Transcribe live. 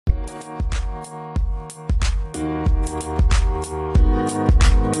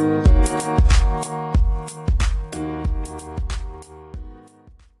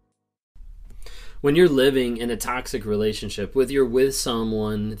When you're living in a toxic relationship, whether you're with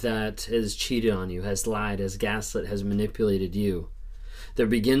someone that has cheated on you, has lied, has gaslit, has manipulated you, there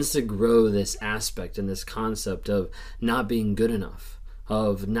begins to grow this aspect and this concept of not being good enough,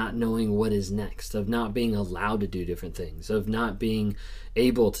 of not knowing what is next, of not being allowed to do different things, of not being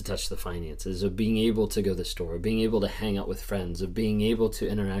able to touch the finances, of being able to go to the store, of being able to hang out with friends, of being able to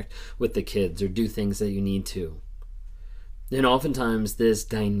interact with the kids or do things that you need to. And oftentimes this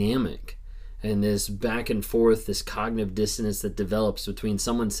dynamic and this back and forth, this cognitive dissonance that develops between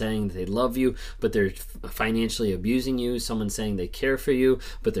someone saying that they love you, but they're financially abusing you, someone saying they care for you,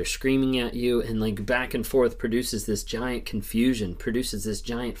 but they're screaming at you, and like back and forth produces this giant confusion, produces this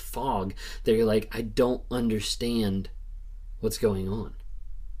giant fog that you're like, I don't understand what's going on.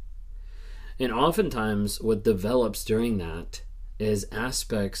 And oftentimes what develops during that is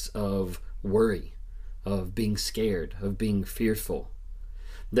aspects of worry, of being scared, of being fearful,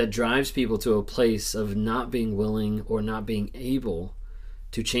 that drives people to a place of not being willing or not being able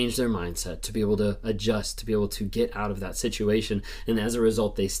to change their mindset, to be able to adjust, to be able to get out of that situation. And as a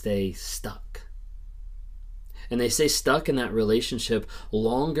result, they stay stuck. And they stay stuck in that relationship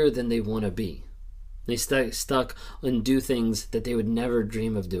longer than they want to be. They stay stuck and do things that they would never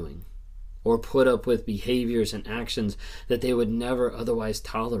dream of doing, or put up with behaviors and actions that they would never otherwise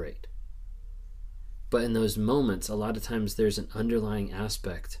tolerate. But in those moments, a lot of times there's an underlying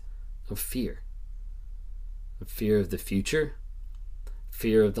aspect of fear. A fear of the future,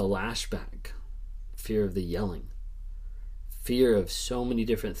 fear of the lashback, fear of the yelling, fear of so many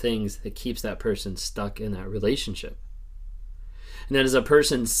different things that keeps that person stuck in that relationship. And then as a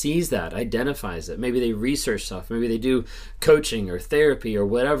person sees that, identifies it, maybe they research stuff, maybe they do coaching or therapy or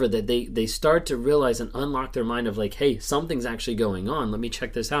whatever, that they start to realize and unlock their mind of like, hey, something's actually going on. Let me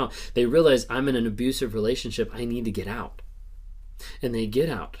check this out. They realize I'm in an abusive relationship. I need to get out. And they get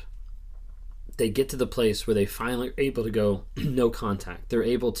out. They get to the place where they finally are able to go no contact. They're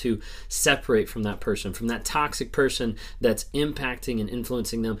able to separate from that person, from that toxic person that's impacting and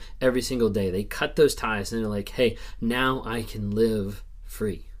influencing them every single day. They cut those ties and they're like, hey, now I can live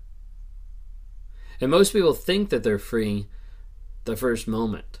free. And most people think that they're free the first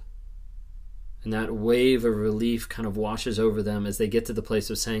moment. And that wave of relief kind of washes over them as they get to the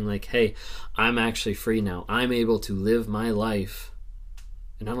place of saying like, hey, I'm actually free now. I'm able to live my life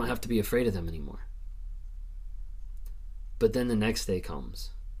and I don't have to be afraid of them anymore. But then the next day comes,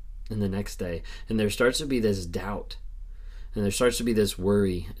 and the next day, and there starts to be this doubt, and there starts to be this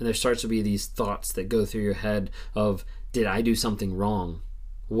worry, and there starts to be these thoughts that go through your head of, did I do something wrong?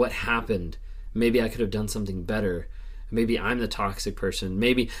 What happened? Maybe I could have done something better. Maybe I'm the toxic person.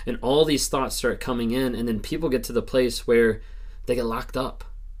 Maybe, and all these thoughts start coming in, and then people get to the place where they get locked up,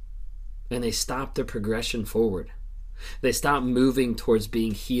 and they stop their progression forward. They stop moving towards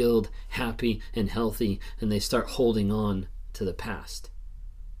being healed, happy, and healthy, and they start holding on to the past,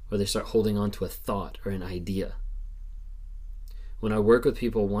 or they start holding on to a thought or an idea. When I work with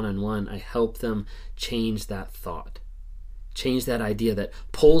people one-on-one, I help them change that thought, change that idea that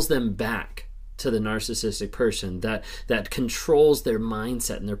pulls them back to the narcissistic person, that controls their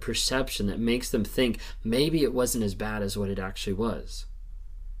mindset and their perception, that makes them think maybe it wasn't as bad as what it actually was.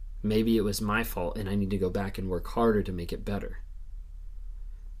 Maybe it was my fault and I need to go back and work harder to make it better.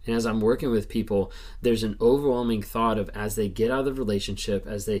 And as I'm working with people, there's an overwhelming thought of, as they get out of the relationship,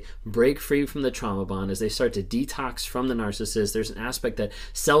 as they break free from the trauma bond, as they start to detox from the narcissist, there's an aspect that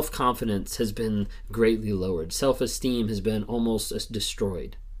self-confidence has been greatly lowered. Self-esteem has been almost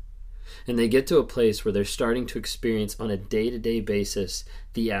destroyed. And they get to a place where they're starting to experience on a day-to-day basis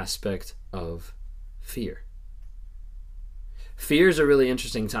the aspect of fear. Fear is a really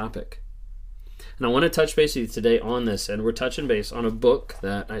interesting topic. And I want to touch base with you today on this, and we're touching base on a book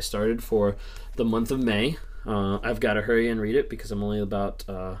that I started for the month of May. I've got to hurry and read it because I'm only about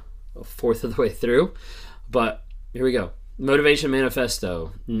a fourth of the way through. But here we go. Motivation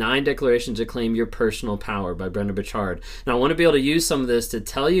Manifesto, 9 Declarations to Claim Your Personal Power by Brenda Burchard. Now, I want to be able to use some of this to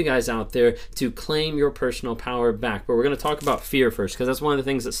tell you guys out there to claim your personal power back. But we're going to talk about fear first, because that's one of the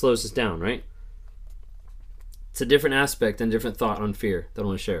things that slows us down, right? It's a different aspect and different thought on fear that I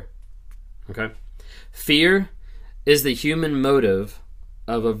want to share. Okay? Fear is the human motive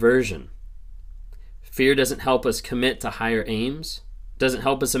of aversion. Fear doesn't help us commit to higher aims, doesn't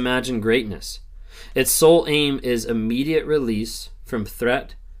help us imagine greatness. Its sole aim is immediate release from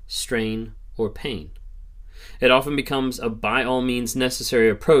threat, strain, or pain. It often becomes a by all means necessary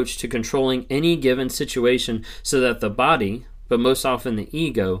approach to controlling any given situation so that the body, but most often the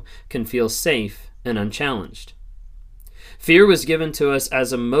ego, can feel safe and unchallenged. Fear was given to us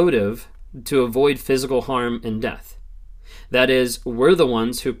as a motive to avoid physical harm and death. That is, we're the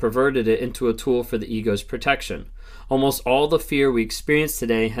ones who perverted it into a tool for the ego's protection. Almost all the fear we experience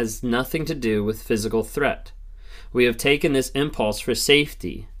today has nothing to do with physical threat. We have taken this impulse for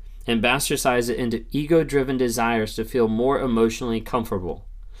safety and bastardized it into ego-driven desires to feel more emotionally comfortable.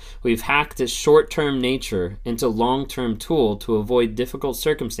 We've hacked its short-term nature into long-term tool to avoid difficult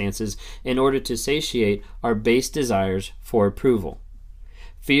circumstances in order to satiate our base desires for approval.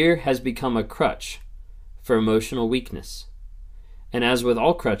 Fear has become a crutch for emotional weakness. And as with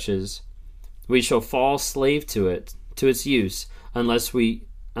all crutches, we shall fall slave to it, to its use, unless we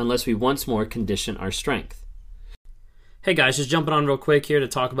once more condition our strength. Hey guys, just jumping on real quick here to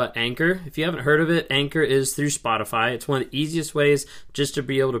talk about Anchor. If you haven't heard of it, Anchor is through Spotify. It's one of the easiest ways just to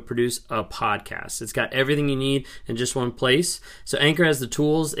be able to produce a podcast. It's got everything you need in just one place. So Anchor has the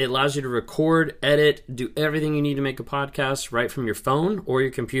tools. It allows you to record, edit, do everything you need to make a podcast right from your phone or your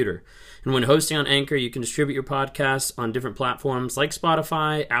computer. And when hosting on Anchor, you can distribute your podcasts on different platforms like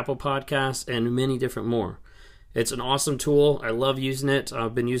Spotify, Apple Podcasts, and many different more. It's an awesome tool. I love using it.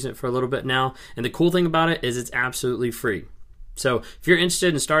 I've been using it for a little bit now. And the cool thing about it is it's absolutely free. So if you're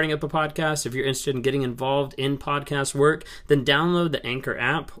interested in starting up a podcast, if you're interested in getting involved in podcast work, then download the Anchor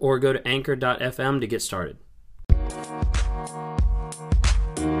app or go to anchor.fm to get started.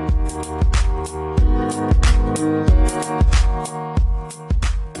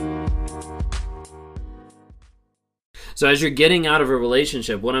 So as you're getting out of a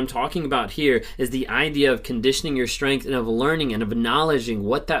relationship, what I'm talking about here is the idea of conditioning your strength and of learning and of acknowledging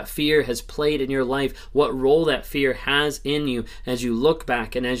what that fear has played in your life, what role that fear has in you as you look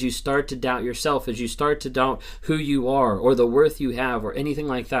back and as you start to doubt yourself, as you start to doubt who you are or the worth you have or anything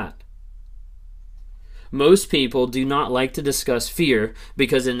like that. Most people do not like to discuss fear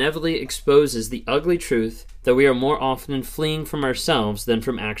because it inevitably exposes the ugly truth that we are more often fleeing from ourselves than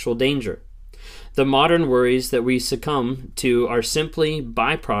from actual danger. The modern worries that we succumb to are simply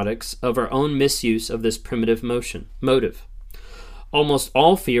byproducts of our own misuse of this primitive motive. Almost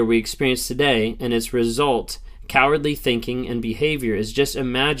all fear we experience today and its result, cowardly thinking and behavior, is just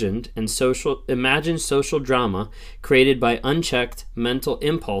imagined social drama created by unchecked mental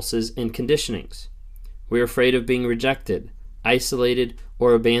impulses and conditionings. We are afraid of being rejected, isolated,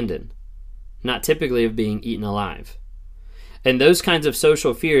 or abandoned, not typically of being eaten alive. And those kinds of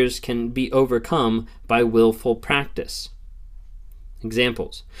social fears can be overcome by willful practice.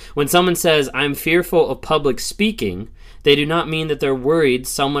 Examples. When someone says, "I'm fearful of public speaking," they do not mean that they're worried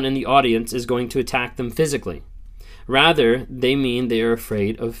someone in the audience is going to attack them physically. Rather, they mean they are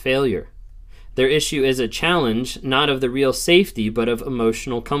afraid of failure. Their issue is a challenge, not of the real safety, but of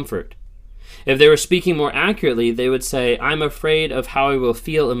emotional comfort. If they were speaking more accurately, they would say, "I'm afraid of how I will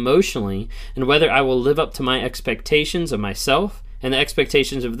feel emotionally and whether I will live up to my expectations of myself and the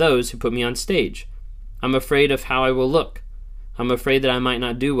expectations of those who put me on stage. I'm afraid of how I will look. I'm afraid that I might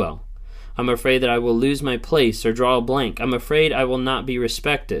not do well. I'm afraid that I will lose my place or draw a blank. I'm afraid I will not be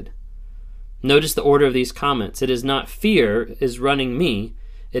respected." Notice the order of these comments. It is not fear is running me.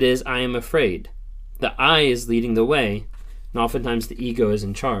 It is I am afraid. The I is leading the way, and oftentimes the ego is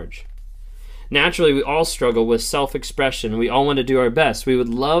in charge. Naturally, we all struggle with self-expression, and we all want to do our best. We would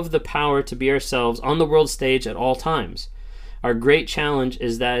love the power to be ourselves on the world stage at all times. Our great challenge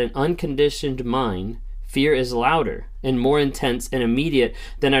is that in unconditioned mind, fear is louder and more intense and immediate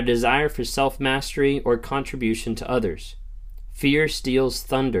than our desire for self-mastery or contribution to others. Fear steals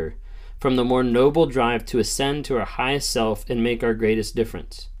thunder from the more noble drive to ascend to our highest self and make our greatest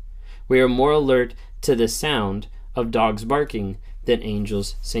difference. We are more alert to the sound of dogs barking than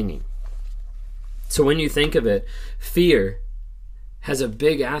angels singing. So when you think of it, fear has a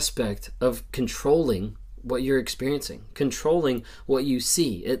big aspect of controlling what you're experiencing, controlling what you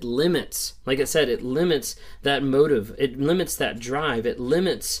see. It limits, like I said, it limits that motive. It limits that drive. It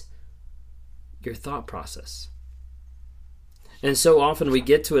limits your thought process. And so often we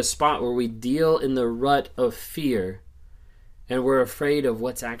get to a spot where we deal in the rut of fear and we're afraid of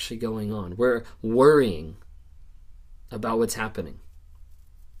what's actually going on. We're worrying about what's happening.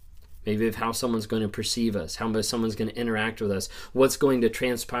 Maybe of how someone's going to perceive us, how someone's going to interact with us, what's going to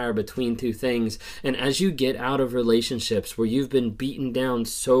transpire between two things. And as you get out of relationships where you've been beaten down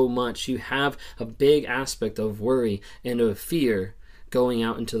so much, you have a big aspect of worry and of fear going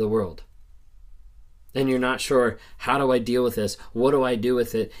out into the world. And you're not sure, how do I deal with this? What do I do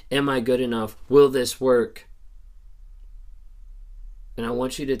with it? Am I good enough? Will this work? And I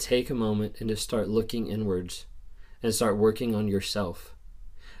want you to take a moment and to start looking inwards and start working on yourself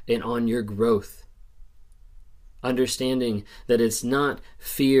and on your growth, Understanding that it's not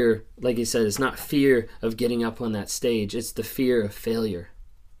fear, like he said, it's not fear of getting up on that stage. It's the fear of failure.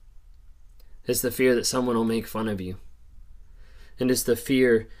 It's the fear that someone will make fun of you. And it's the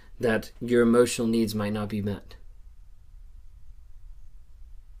fear that your emotional needs might not be met.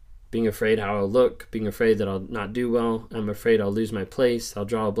 Being afraid how I'll look, being afraid that I'll not do well, I'm afraid I'll lose my place, I'll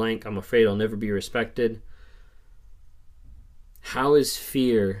draw a blank, I'm afraid I'll never be respected. How is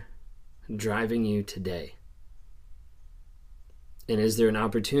fear driving you today? And is there an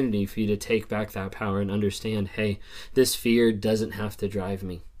opportunity for you to take back that power and understand, hey, this fear doesn't have to drive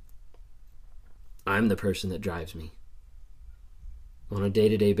me. I'm the person that drives me. On a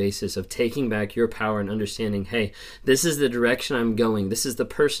day-to-day basis of taking back your power and understanding, hey, this is the direction I'm going. This is the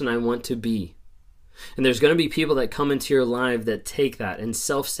person I want to be. And there's going to be people that come into your life that take that and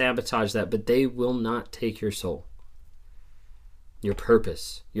self-sabotage that, but they will not take your soul, your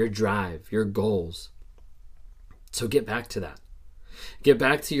purpose, your drive, your goals. So get back to that. Get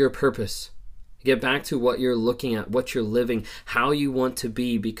back to your purpose. Get back to what you're looking at, what you're living, how you want to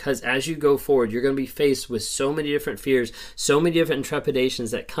be, because as you go forward, you're going to be faced with so many different fears, so many different trepidations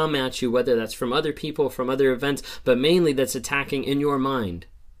that come at you, whether that's from other people, from other events, but mainly that's attacking in your mind,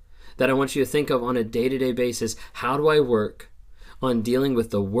 that I want you to think of on a day-to-day basis. How do I work on dealing with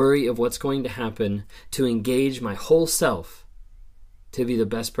the worry of what's going to happen to engage my whole self to be the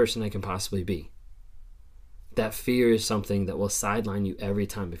best person I can possibly be? That fear is something that will sideline you every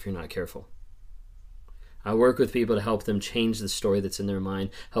time if you're not careful. I work with people to help them change the story that's in their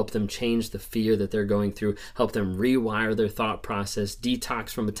mind, help them change the fear that they're going through, help them rewire their thought process, detox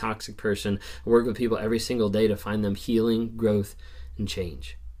from a toxic person. I work with people every single day to find them healing, growth, and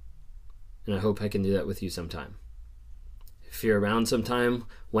change. And I hope I can do that with you sometime. If you're around sometime,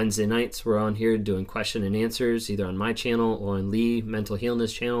 Wednesday nights we're on here doing question and answers, either on my channel or on Lee Mental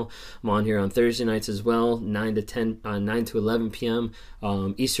Healness channel. I'm on here on Thursday nights as well, 9 to 11 p.m.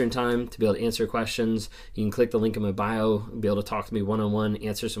 Eastern time to be able to answer questions. You can click the link in my bio, be able to talk to me one-on-one,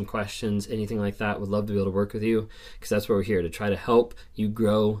 answer some questions, anything like that. Would love to be able to work with you, because that's what we're here, to try to help you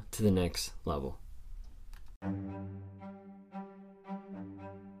grow to the next level.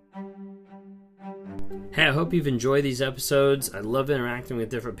 Hey, I hope you've enjoyed these episodes. I love interacting with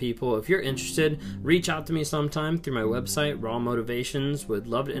different people. If you're interested, reach out to me sometime through my website, Raw Motivations. Would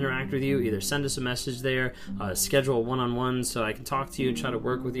love to interact with you. Either send us a message there, schedule a one-on-one so I can talk to you and try to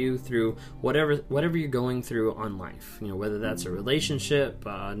work with you through whatever you're going through on life. You know, whether that's a relationship,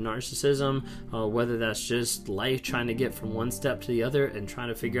 narcissism, whether that's just life, trying to get from one step to the other and trying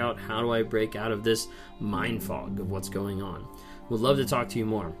to figure out, how do I break out of this mind fog of what's going on. Would love to talk to you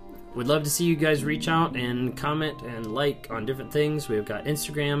more. Would love to see you guys reach out and comment and like on different things. We've got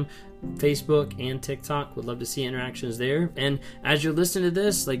Instagram, Facebook, and TikTok. Would love to see interactions there. And as you're listening to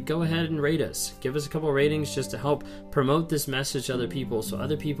this, go ahead and rate us. Give us a couple ratings just to help promote this message to other people, so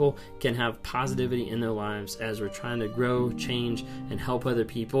other people can have positivity in their lives as we're trying to grow, change, and help other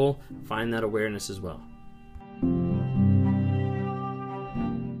people find that awareness as well.